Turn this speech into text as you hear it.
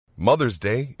Mother's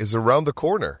Day is around the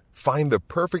corner. Find the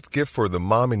perfect gift for the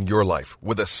mom in your life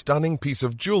with a stunning piece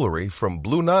of jewelry from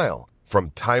Blue Nile.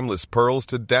 From timeless pearls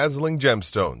to dazzling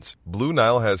gemstones, Blue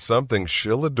Nile has something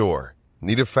she'll adore.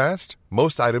 Need it fast?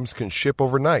 Most items can ship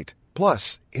overnight.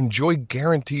 Plus, enjoy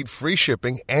guaranteed free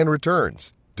shipping and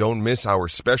returns. Don't miss our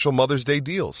special Mother's Day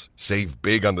deals. Save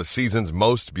big on the season's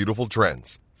most beautiful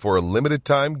trends. For a limited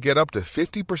time, get up to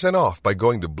 50% off by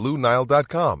going to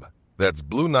BlueNile.com. That's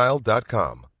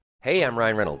BlueNile.com. Hey, I'm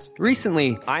Ryan Reynolds.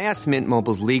 Recently, I asked Mint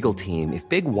Mobile's legal team if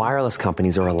big wireless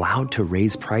companies are allowed to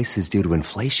raise prices due to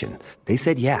inflation. They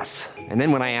said yes. And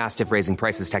then when I asked if raising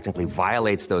prices technically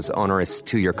violates those onerous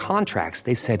two-year contracts,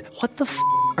 they said, "What the f***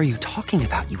 are you talking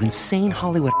about, you insane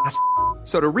Hollywood ass?"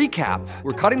 So to recap,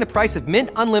 we're cutting the price of Mint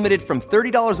Unlimited from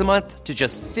 $30 a month to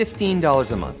just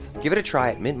 $15 a month. Give it a try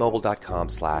at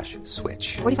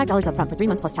mintmobile.com/switch. $45 up front for 3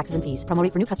 months plus taxes and fees. Promo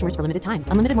rate for new customers for limited time.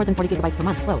 Unlimited more than 40 gigabytes per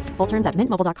month. Slows full terms at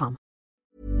mintmobile.com.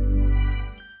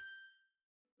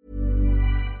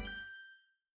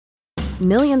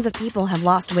 Millions of people have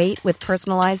lost weight with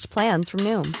personalized plans from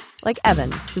Noom. Like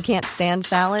Evan, who can't stand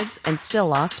salads and still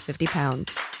lost 50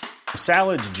 pounds.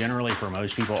 Salads generally for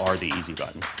most people are the easy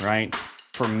button, right?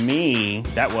 For me,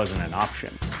 that wasn't an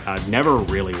option. I never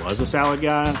really was a salad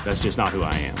guy. That's just not who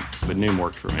I am. But Noom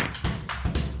worked for me.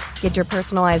 Get your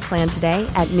personalized plan today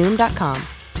at Noom.com.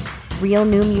 Real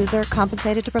Noom user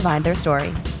compensated to provide their story.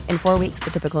 In 4 weeks,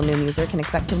 the typical Noom user can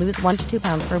expect to lose 1 to 2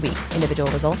 pounds per week. Individual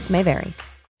results may vary.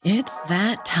 It's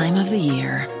that time of the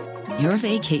year. Your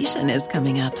vacation is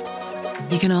coming up.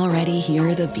 You can already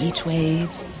hear the beach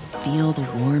waves, feel the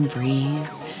warm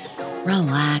breeze,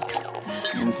 relax,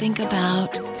 and think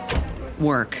about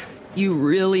work. You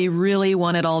really, really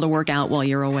want it all to work out while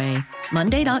you're away.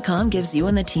 Monday.com gives you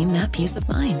and the team that peace of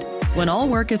mind. When all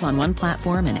work is on one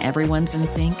platform and everyone's in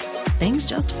sync, things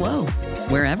just flow.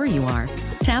 Wherever you are,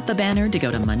 tap the banner to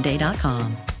go to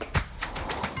Monday.com.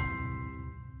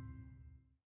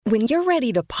 When you're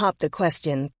ready to pop the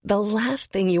question, the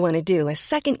last thing you want to do is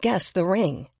second-guess the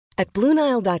ring. At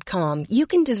BlueNile.com, you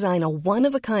can design a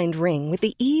one-of-a-kind ring with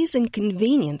the ease and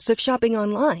convenience of shopping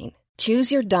online.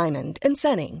 Choose your diamond and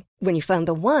setting. When you find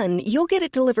the one, you'll get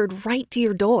it delivered right to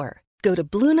your door. Go to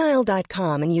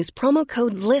BlueNile.com and use promo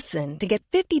code LISTEN to get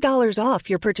 $50 off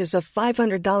your purchase of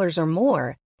 $500 or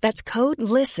more. That's code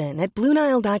LISTEN at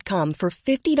BlueNile.com for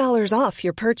 $50 off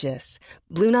your purchase.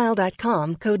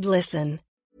 BlueNile.com, code LISTEN.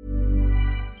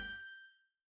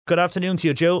 Good afternoon to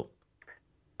you, Joe.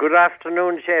 Good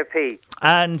afternoon, JP.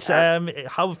 And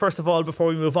how, first of all, before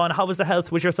we move on, how was the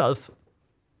health with yourself?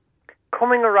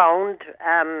 Coming around,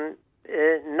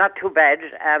 not too bad.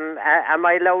 Am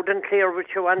I loud and clear with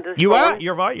you on this? You phone? are.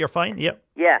 You're right. You're fine. Yep.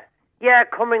 Yeah.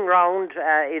 Coming round.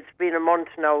 It's been a month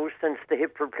now since the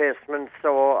hip replacement,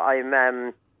 so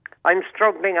I'm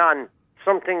struggling on.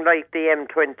 Something like the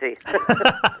M20.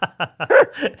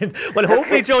 Well,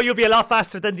 hopefully, Joe, you'll be a lot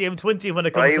faster than the M20 when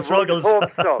it comes to struggles. I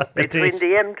hope so. Between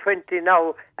the M20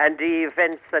 now and the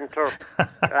event centre,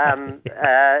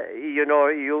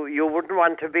 you wouldn't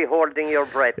want to be holding your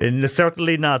breath.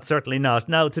 Certainly not. Certainly not.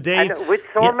 Now, today... And with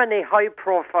so many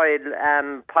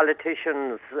high-profile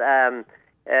politicians,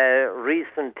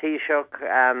 recent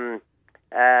Taoiseach,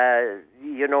 the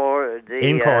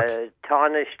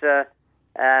Taoiseach...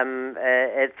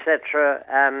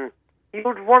 etc.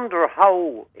 You'd wonder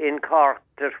how in Cork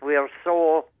that we're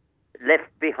so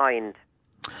left behind.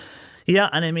 Yeah,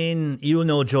 and I mean, you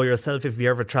know, Joe, yourself, if you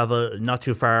ever travel not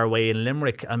too far away in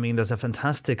Limerick, I mean, there's a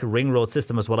fantastic ring road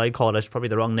system is what I call it, probably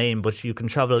the wrong name, but you can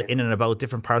travel in and about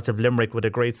different parts of Limerick with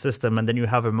a great system, and then you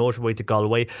have a motorway to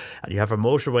Galway, and you have a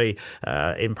motorway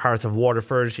in parts of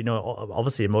Waterford, you know,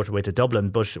 obviously a motorway to Dublin,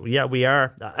 but yeah, we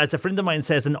are, as a friend of mine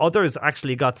says, and others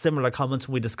actually got similar comments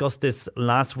when we discussed this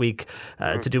last week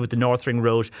to do with the North Ring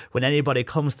Road, when anybody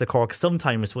comes to Cork,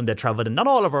 sometimes when they travel, and not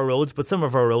all of our roads, but some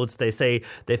of our roads, they say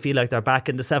they feel like they're back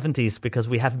in the 70s because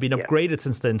we haven't been upgraded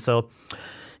since then. So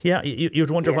yeah,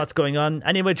 you'd wonder what's going on.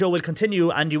 Anyway, Joe, we'll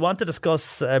continue, and you want to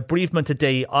discuss bereavement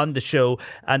today on the show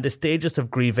and the stages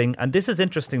of grieving. And this is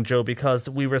interesting, Joe, because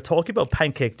we were talking about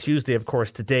Pancake Tuesday, of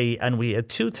course, today, and we had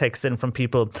 2 texts in from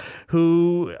people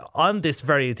who, on this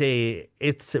very day,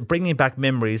 it's bringing back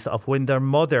memories of when their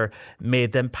mother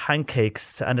made them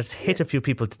pancakes, and it's hit a few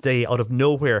people today out of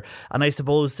nowhere. And I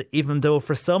suppose even though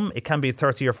for some it can be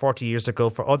 30 or 40 years ago,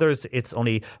 for others it's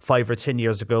only 5 or 10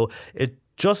 years ago, it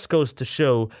just goes to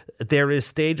show there is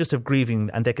stages of grieving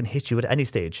and they can hit you at any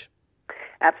stage.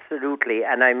 Absolutely.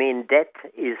 And I mean, death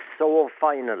is so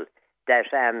final that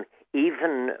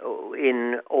even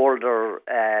in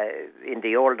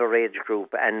the older age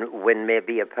group, and when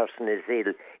maybe a person is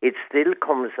ill, it still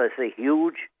comes as a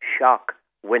huge shock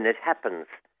when it happens.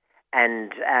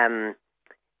 And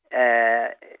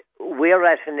we're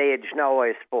at an age now,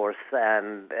 I suppose,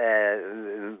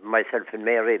 myself and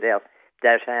Mary there,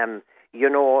 that,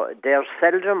 there's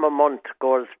seldom a month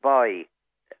goes by,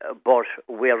 but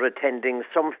we're attending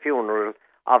some funeral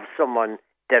of someone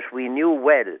that we knew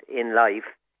well in life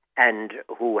and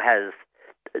who has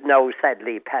now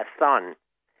sadly passed on.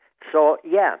 So,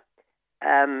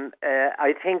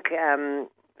 I think,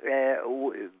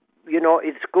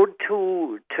 it's good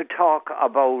to talk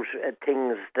about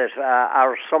things that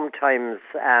are sometimes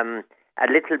a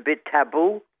little bit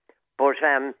taboo, but,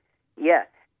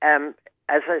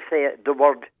 as I say, the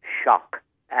word shock,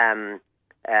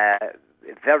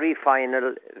 very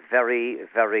final, very,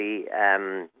 very,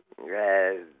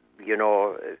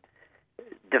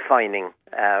 defining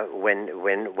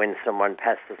when someone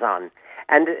passes on.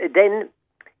 And then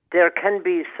there can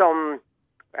be some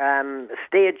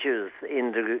stages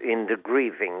in the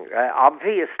grieving.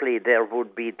 Obviously, there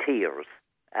would be tears.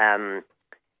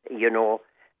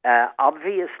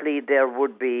 Obviously, there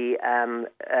would be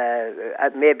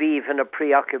maybe even a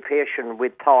preoccupation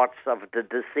with thoughts of the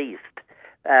deceased.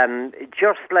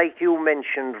 Just like you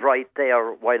mentioned right there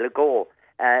a while ago,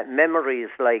 memories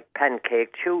like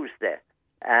Pancake Tuesday,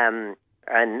 and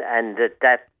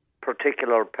that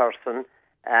particular person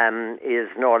is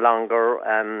no longer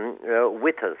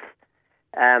with us.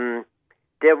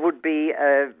 There would be,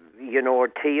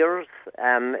 tears.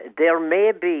 There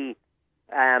may be,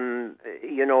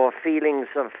 feelings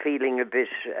of feeling a bit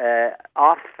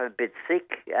off, a bit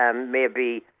sick,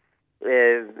 maybe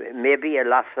a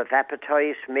loss of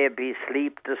appetite, maybe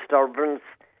sleep disturbance.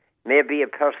 Maybe a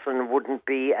person wouldn't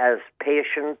be as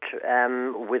patient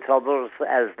with others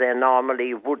as they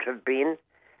normally would have been.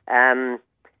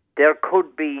 There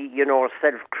could be,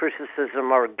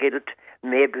 self-criticism or guilt.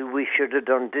 Maybe we should have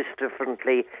done this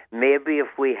differently. Maybe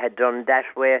if we had done that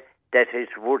way, that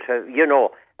it would have,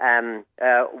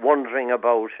 wondering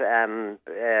about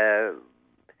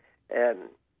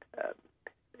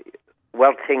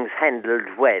were things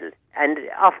handled well. And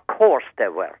of course they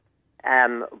were.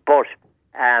 But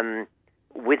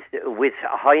with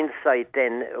hindsight,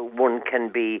 then one can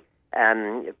be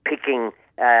picking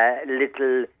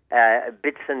little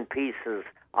bits and pieces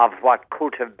of what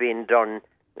could have been done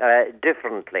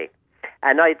differently.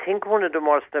 And I think one of the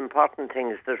most important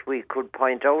things that we could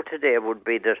point out today would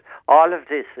be that all of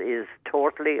this is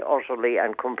totally, utterly,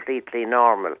 and completely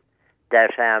normal.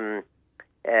 That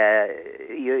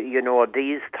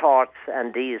these thoughts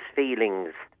and these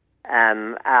feelings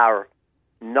are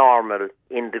normal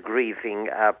in the grieving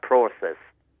process.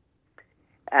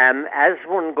 As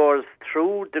one goes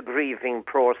through the grieving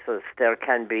process, there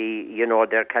can be,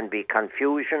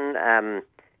 confusion,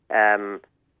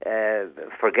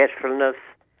 forgetfulness.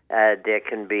 There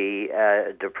can be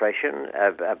depression.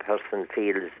 A person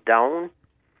feels down,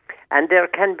 and there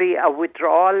can be a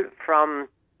withdrawal from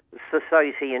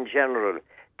society in general.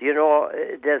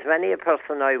 There's many a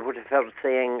person I would have heard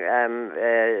saying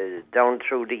down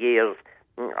through the years,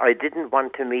 I didn't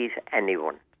want to meet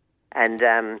anyone. And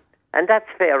that's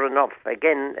fair enough.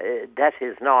 Again, that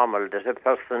is normal, that a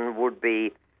person would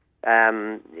be,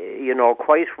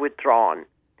 quite withdrawn.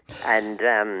 And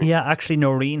actually,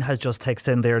 Noreen has just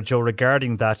texted in there, Joe,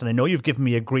 regarding that. And I know you've given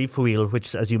me a grief wheel,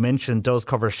 which, as you mentioned, does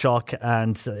cover shock.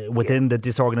 And within the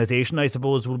disorganisation, I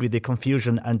suppose, will be the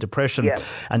confusion and depression. Yeah.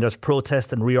 And there's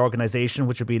protest and reorganisation,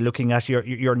 which would be looking at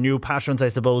your new patterns, I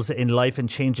suppose, in life and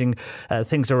changing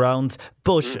things around.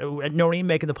 But Noreen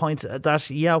making the point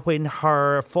that, when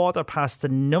her father passed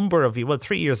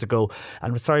 3 years ago,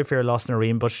 and I'm sorry for your loss,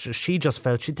 Noreen, but she just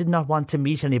felt she did not want to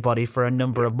meet anybody for a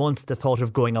number of months. The thought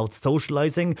of going out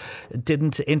socialising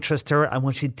didn't interest her, and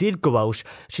when she did go out,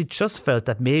 she just felt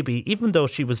that maybe, even though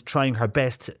she was trying her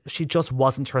best, she just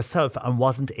wasn't herself and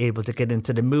wasn't able to get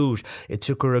into the mood. It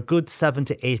took her a good 7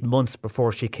 to 8 months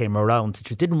before she came around.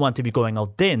 She didn't want to be going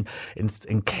out then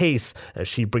in case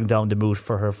she'd bring down the mood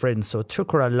for her friends. So it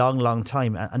took her a long, long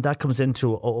time, and that comes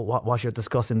into what you're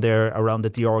discussing there around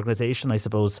the organisation, I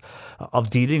suppose,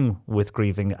 of dealing with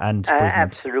grieving and bereavement.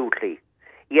 Absolutely.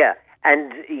 Yeah,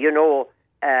 and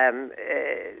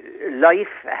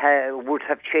life would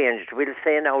have changed. We'll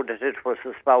say now that it was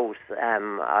a spouse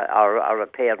or a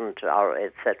parent or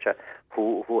etc.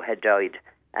 who had died.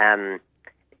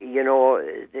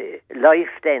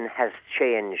 Life then has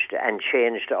changed and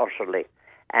changed utterly,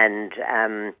 and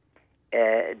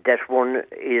that one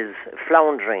is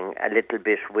floundering a little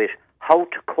bit with how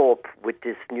to cope with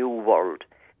this new world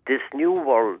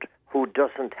who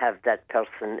doesn't have that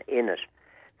person in it,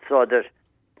 so that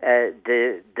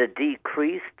the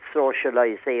decreased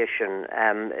socialization,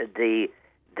 the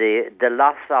the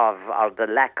loss of, or the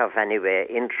lack of anyway,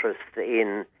 interest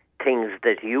in things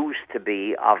that used to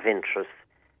be of interest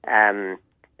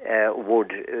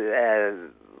would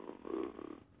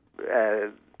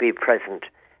be present.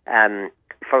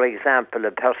 For example,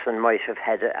 a person might have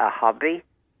had a hobby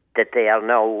that they are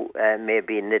now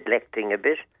maybe neglecting a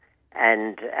bit,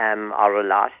 and or a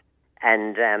lot.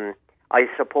 And I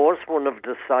suppose one of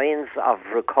the signs of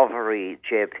recovery,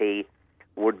 JP,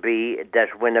 would be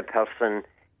that when a person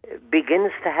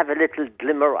begins to have a little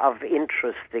glimmer of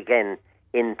interest again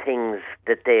in things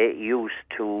that they used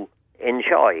to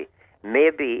enjoy.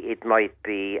 Maybe it might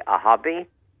be a hobby.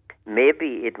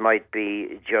 Maybe it might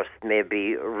be just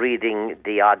maybe reading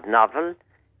the odd novel.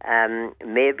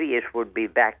 Maybe it would be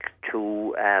back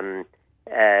to,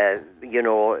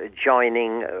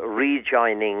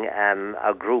 rejoining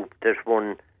a group that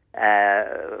one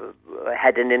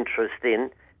had an interest in,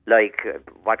 like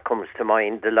what comes to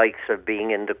mind, the likes of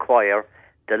being in the choir,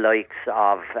 the likes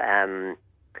of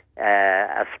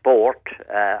a sport,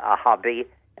 a hobby,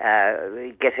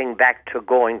 getting back to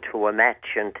going to a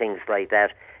match and things like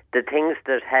that. The things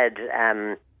that had,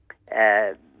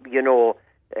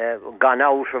 gone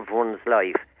out of one's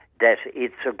life, that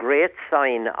it's a great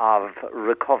sign of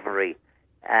recovery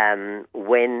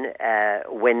when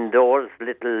those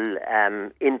little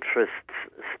interests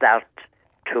start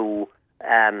to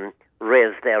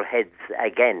raise their heads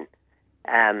again.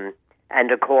 And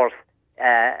of course,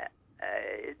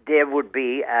 there would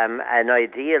be an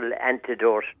ideal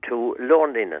antidote to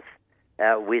loneliness.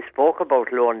 We spoke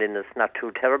about loneliness not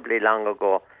too terribly long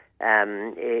ago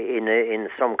in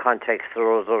some context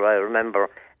or other, I remember,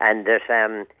 and that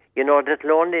that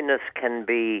loneliness can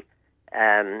be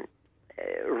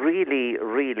really,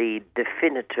 really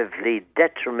definitively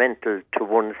detrimental to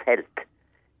one's health.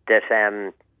 That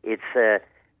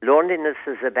loneliness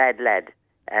is a bad lad,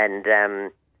 and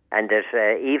that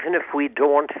even if we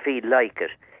don't feel like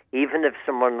it, even if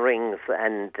someone rings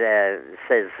and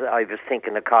says, I was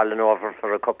thinking of calling over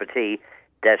for a cup of tea,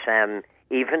 that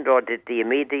even though the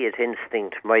immediate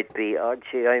instinct might be, oh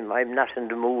gee, I'm not in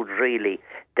the mood really,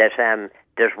 that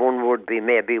one would be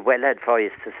maybe well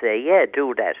advised to say, yeah,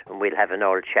 do that, and we'll have an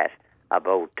old chat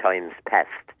about times past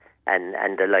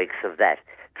and the likes of that.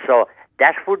 So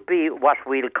that would be what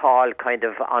we'll call kind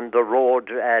of on the road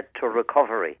to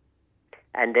recovery.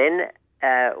 And then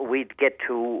we'd get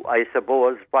to, I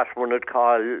suppose, what one would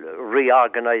call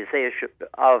reorganization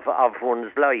of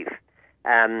one's life.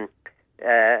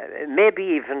 Maybe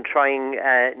even trying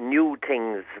new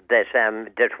things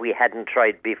that we hadn't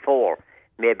tried before.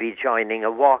 Maybe joining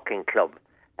a walking club.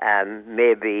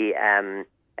 Maybe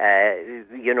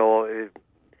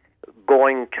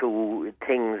going to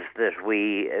things that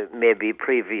we maybe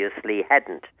previously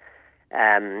hadn't.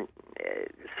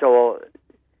 So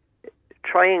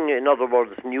trying, in other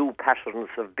words, new patterns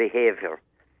of behaviour,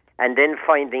 and then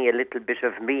finding a little bit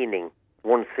of meaning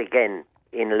once again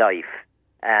in life.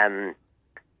 And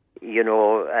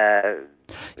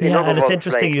it's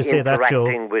interesting you say that, Joe.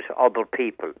 Interacting with other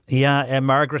people. Yeah,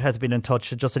 Margaret has been in touch,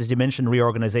 just as you mentioned,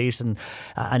 reorganisation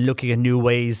and looking at new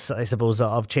ways, I suppose,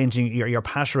 of changing your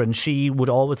pattern. She would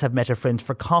always have met a friend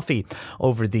for coffee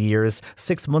over the years.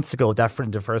 6 months ago, that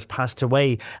friend of hers passed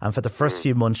away, and for the first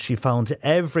few months, she found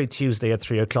every Tuesday at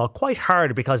 3:00 quite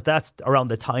hard, because that's around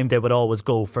the time they would always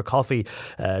go for coffee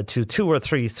to 2 or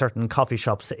 3 certain coffee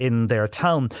shops in their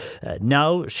town.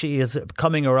 Now she is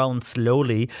coming around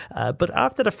slowly, but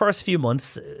after the first few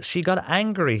months, she got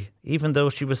angry, even though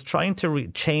she was trying to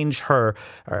change her,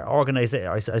 organise,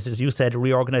 as you said,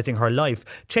 reorganising her life,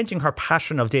 changing her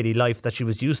pattern of daily life that she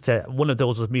was used to. One of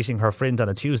those was meeting her friend on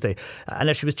a Tuesday.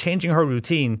 And as she was changing her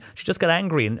routine, she just got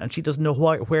angry, and she doesn't know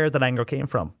where that anger came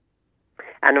from.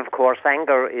 And of course,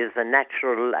 anger is a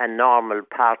natural and normal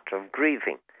part of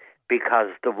grieving,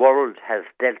 because the world has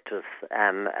dealt us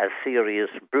a serious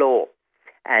blow.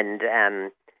 And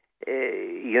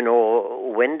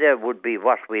when there would be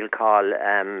what we'll call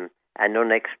an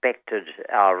unexpected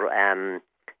or,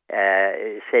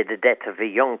 say, the death of a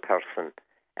young person,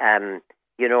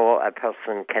 a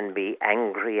person can be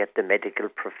angry at the medical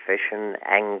profession,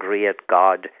 angry at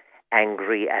God,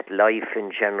 angry at life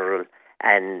in general,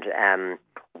 and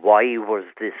why was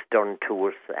this done to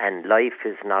us, and life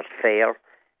is not fair.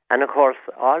 And of course,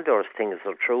 all those things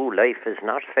are true. Life is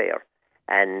not fair.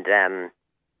 And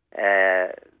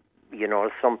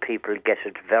some people get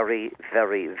it very,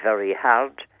 very, very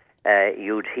hard.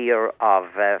 You'd hear of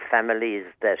families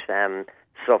that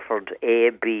suffered A,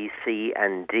 B, C,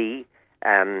 and D,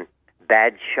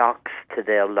 bad shocks to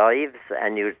their lives,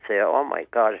 and you'd say, "Oh my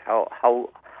God,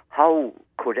 how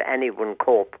could anyone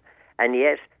cope?" And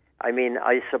yet,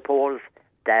 I suppose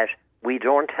that we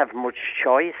don't have much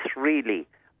choice really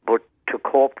but to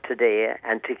cope today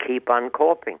and to keep on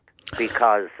coping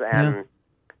because,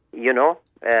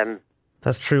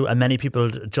 that's true, and many people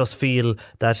just feel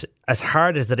that as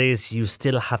hard as it is, you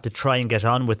still have to try and get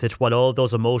on with it while all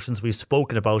those emotions we've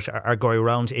spoken about are going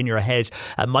around in your head.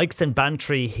 Mike's in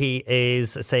Bantry, he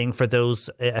is saying for those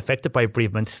affected by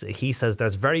bereavement, he says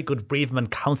there's very good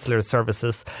bereavement counsellor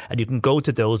services and you can go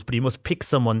to those, but you must pick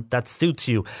someone that suits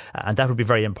you, and that would be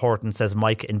very important, says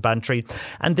Mike in Bantry.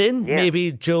 And then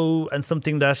maybe, Joe, and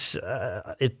something that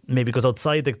it maybe goes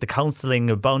outside the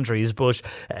counselling boundaries, but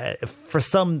for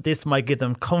some this might give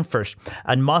them comfort.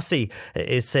 And Mossy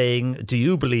is saying, do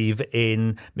you believe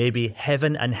in maybe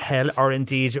heaven and hell or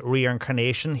indeed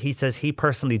reincarnation? He says he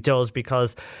personally does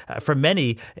because for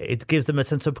many it gives them a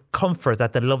sense of comfort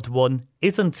that the loved one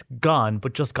isn't gone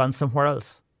but just gone somewhere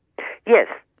else. Yes,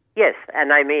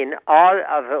 and I mean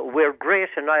we're great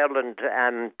in Ireland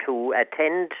to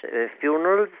attend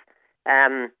funerals.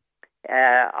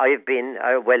 I've been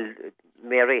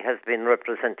Mary has been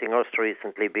representing us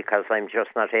recently because I'm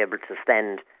just not able to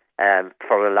stand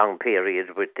for a long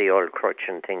period with the old crutch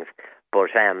and things. But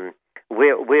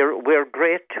we're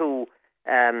great to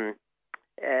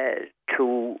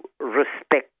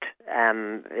respect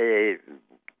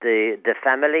the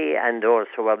family and those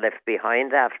who are left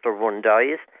behind after one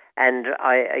dies. And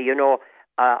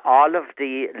all of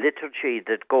the liturgy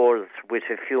that goes with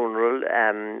a funeral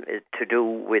to do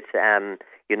with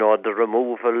the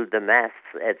removal, the mass,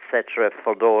 etc.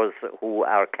 for those who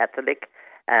are Catholic.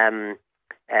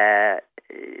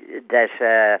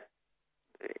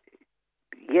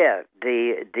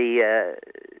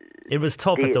 It was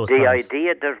tough at those times. The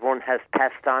idea that one has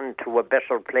passed on to a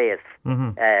better place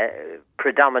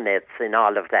predominates in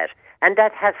all of that, and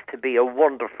that has to be a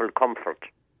wonderful comfort.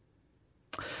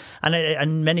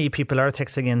 And many people are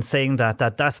texting in saying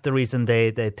that's the reason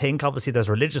they think. Obviously there's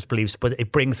religious beliefs, but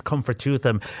it brings comfort to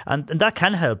them, and that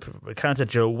can help, can't it,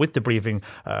 Joe, with the grieving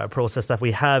process that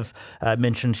we have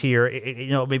mentioned here.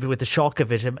 Maybe with the shock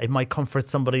of it, it might comfort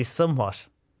somebody somewhat.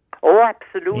 Oh,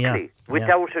 absolutely,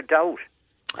 without a doubt.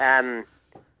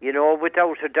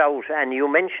 Without a doubt. And you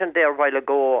mentioned there a while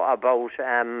ago about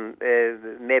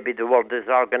maybe the word is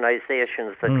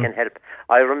organisations that can help.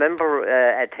 I remember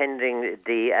attending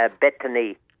the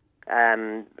Bethany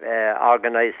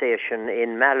organisation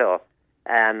in Mallow.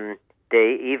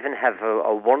 They even have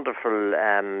a wonderful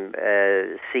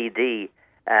CD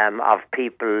of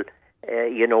people,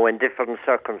 in different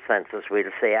circumstances.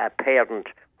 We'll say a parent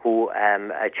who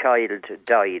a child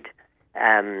died.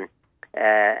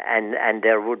 And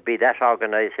there would be that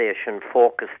organisation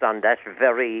focused on that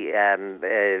very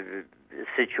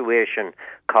situation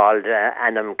called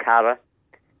Anam Cara.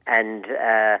 And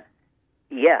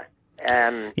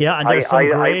and there's some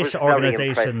great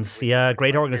organisations,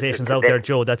 great organisations out there,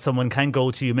 Joe, that someone can go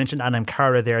to. You mentioned Anam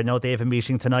Cara there. I know they have a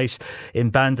meeting tonight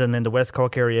in Bandon in the West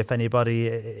Cork area if anybody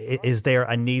is there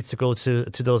and needs to go to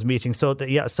those meetings. So,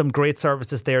 some great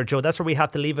services there, Joe. That's where we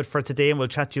have to leave it for today, and we'll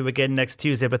chat to you again next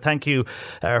Tuesday. But thank you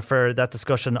for that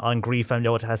discussion on grief. I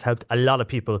know it has helped a lot of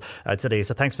people today,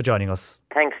 so thanks for joining us.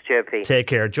 Thanks, JP. Take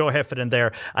care. Joe Heffernan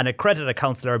there, an accredited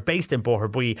counsellor based in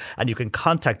Boherbue, and you can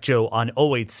contact Joe on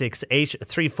 086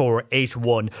 834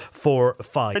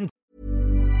 8145.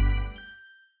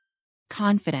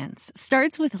 Confidence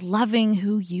starts with loving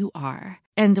who you are.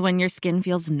 And when your skin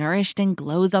feels nourished and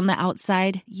glows on the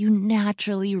outside, you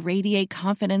naturally radiate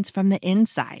confidence from the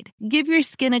inside. Give your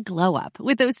skin a glow up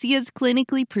with Osea's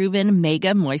clinically proven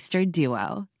Mega Moisture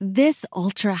Duo. This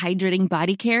ultra-hydrating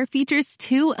body care features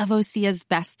two of Osea's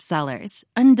best sellers,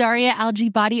 Undaria Algae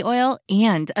Body Oil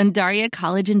and Undaria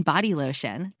Collagen Body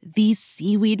Lotion. These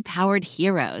seaweed-powered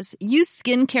heroes use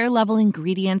skincare-level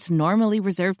ingredients normally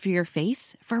reserved for your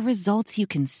face for results you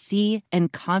can see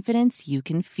and confidence you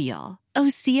can feel.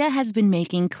 Osea has been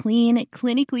making clean,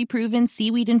 clinically proven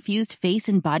seaweed-infused face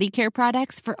and body care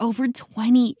products for over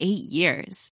 28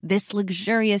 years. This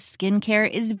luxurious skincare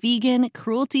is vegan,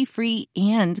 cruelty-free,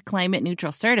 and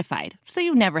climate-neutral certified, so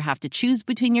you never have to choose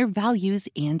between your values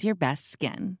and your best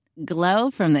skin.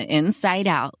 Glow from the inside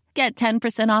out. Get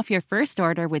 10% off your first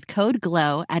order with code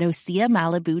GLOW at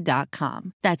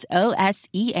OseaMalibu.com. That's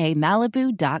OSEA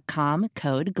Malibu.com,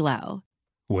 code GLOW.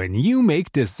 When you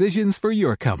make decisions for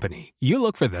your company, you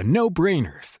look for the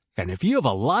no-brainers. And if you have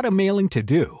a lot of mailing to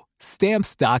do,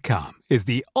 Stamps.com is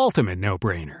the ultimate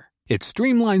no-brainer. It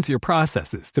streamlines your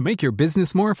processes to make your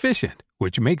business more efficient,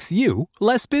 which makes you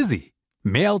less busy.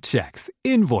 Mail checks,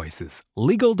 invoices,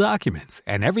 legal documents,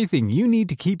 and everything you need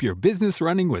to keep your business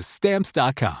running with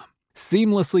Stamps.com.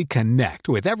 Seamlessly connect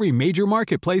with every major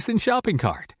marketplace and shopping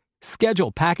cart.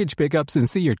 Schedule package pickups and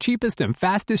see your cheapest and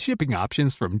fastest shipping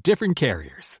options from different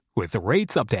carriers, with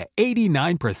rates up to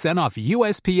 89% off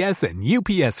USPS and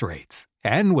UPS rates.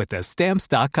 And with the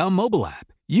Stamps.com mobile app,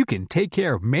 you can take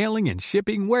care of mailing and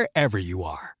shipping wherever you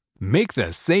are. Make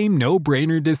the same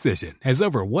no-brainer decision as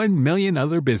over 1 million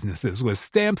other businesses with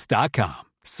Stamps.com.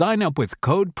 Sign up with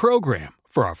code PROGRAM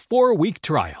for a 4-week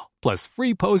trial, plus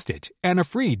free postage and a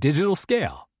free digital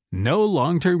scale. No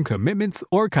long-term commitments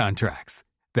or contracts.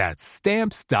 That's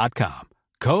Stamps.com.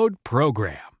 Code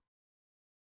PROGRAM.